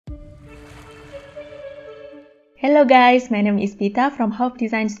Hello guys, my name is Pita from Hope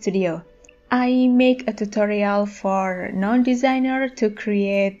Design Studio. I make a tutorial for non-designer to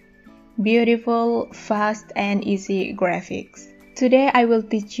create beautiful, fast and easy graphics. Today I will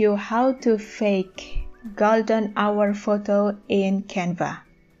teach you how to fake golden hour photo in Canva.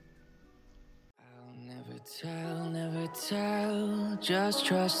 Never tell, just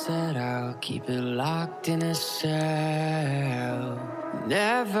trust that I'll keep it locked in a cell.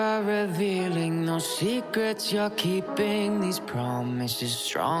 Never revealing no secrets you're keeping, these promises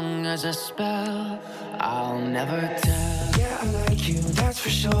strong as a spell. I'll never tell. Yeah, I like you, that's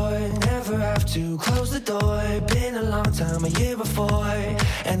for sure. Never have to close the door. Been a long time, a year before,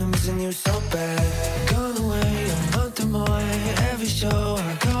 and I'm missing you so bad. Gone away a month or more. Every show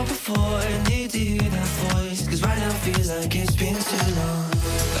I go before, need to hear that voice, cause right now feels like it's been too long.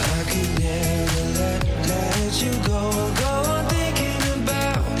 I could never let you go on thinking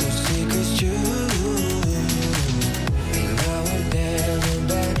about those secrets true. And I would never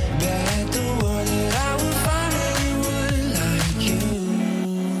bet the world that I would find anyone like you.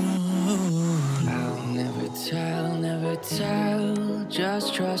 I'll never tell,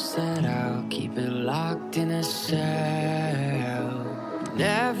 just trust that I'll keep it locked in a cell.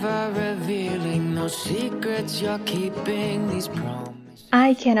 Never revealing no secrets you're keeping, these promises.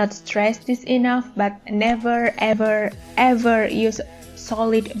 I cannot stress this enough, but never ever use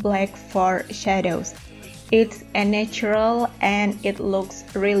solid black for shadows. It's unnatural and it looks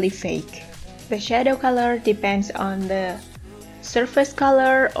really fake. The shadow color depends on the surface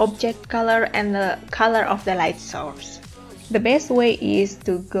color, object color, and the color of the light source. The best way is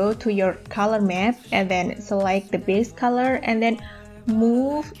to go to your color map and then select the base color and then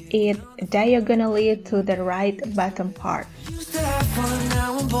move it diagonally to the right bottom part.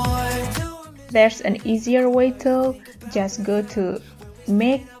 There's an easier way too. Just go to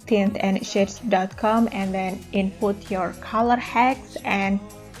maketintandshades.com and then input your color hex and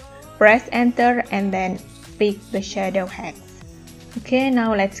press enter and then pick the shadow hex. Okay,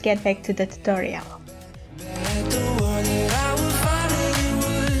 now let's get back to the tutorial.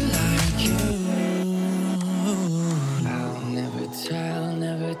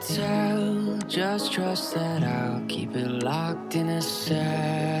 Never tell, just trust that I'll keep it locked in a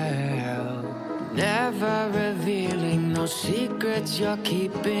cell. Never revealing no secrets you're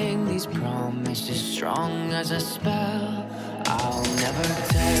keeping, these promises strong as a spell. I'll never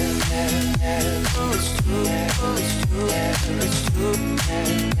tell.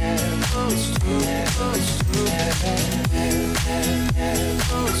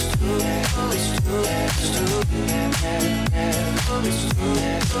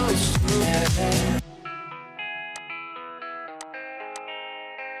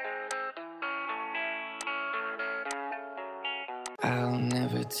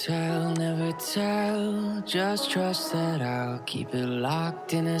 I'll never tell, just trust that I'll keep it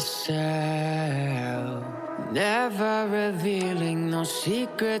locked in a cell. Never revealing no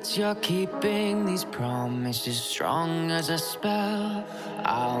secrets you're keeping, these promises strong as a spell.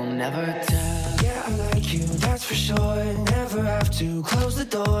 I'll never tell. Yeah, I like you, that's for sure. Never have to close the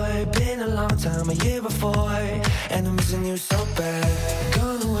door. Been a long time, a year before, and I'm missing you so bad.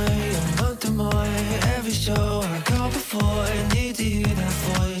 Gone away a month or more. Every show I go before, need to hear that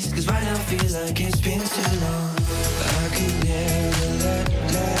voice, cause right now feels like it's been too long. I could never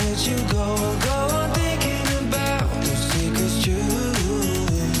let you go on thinking about those secrets true.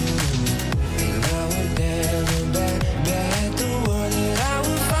 And I would never bet the world that I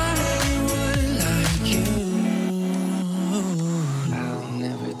would find anyone like you. I'll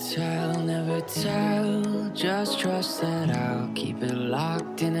never tell, just trust that I'll keep it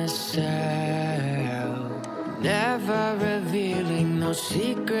locked in a cell. Never revealing no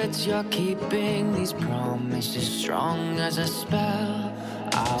secrets you're keeping, these promises strong as a spell.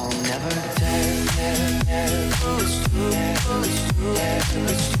 I'll never tell.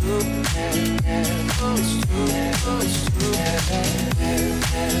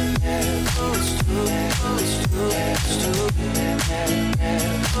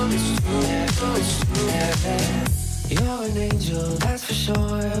 You're an angel, that's for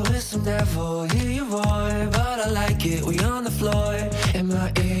sure. With some devil, hear you roar, but I like it, we on the floor. In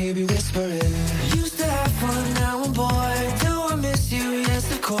my ear, be whispering. Used to have fun, now I'm bored. Do I miss you? Yes,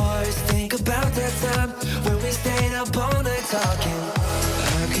 of course. Think about that time when we stayed up all night talking.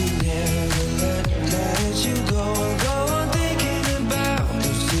 I could never let you go on thinking about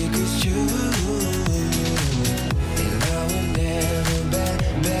those secrets true. And I would never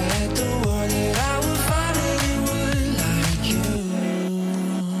bet the world that I would find anyone like you.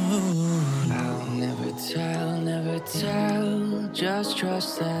 I'll never tell, just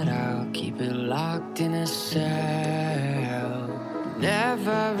trust that that I'll keep it locked in a cell.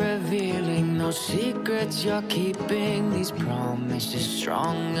 Never revealing no secrets you're keeping. These promises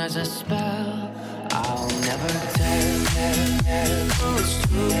strong as a spell. I'll never tell. Oh, it's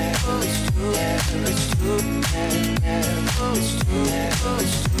true. Oh, it's true. It's true. Oh, it's true. Oh,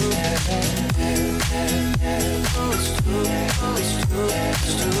 it's true. Oh, it's true. Oh, it's true.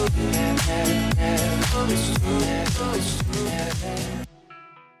 It's true. Oh, it's true. Oh, it's true.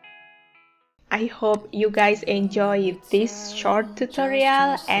 I hope you guys enjoyed this short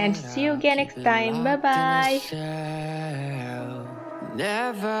tutorial and see you again next time. Bye bye.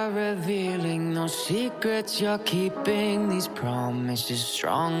 Never revealing no secrets you're keeping. These promises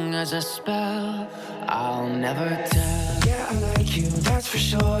strong as a spell. I'll never tell. Yeah, I like you, that's for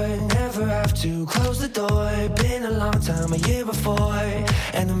sure. Never have to close the door. Been a long time, a year before,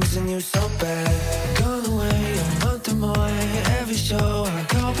 and I'm missing you so bad. Gone away a month or more. Every show I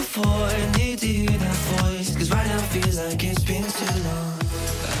go before, I need to hear that voice, 'cause right now feels like it's been too long.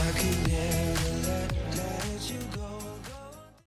 I could never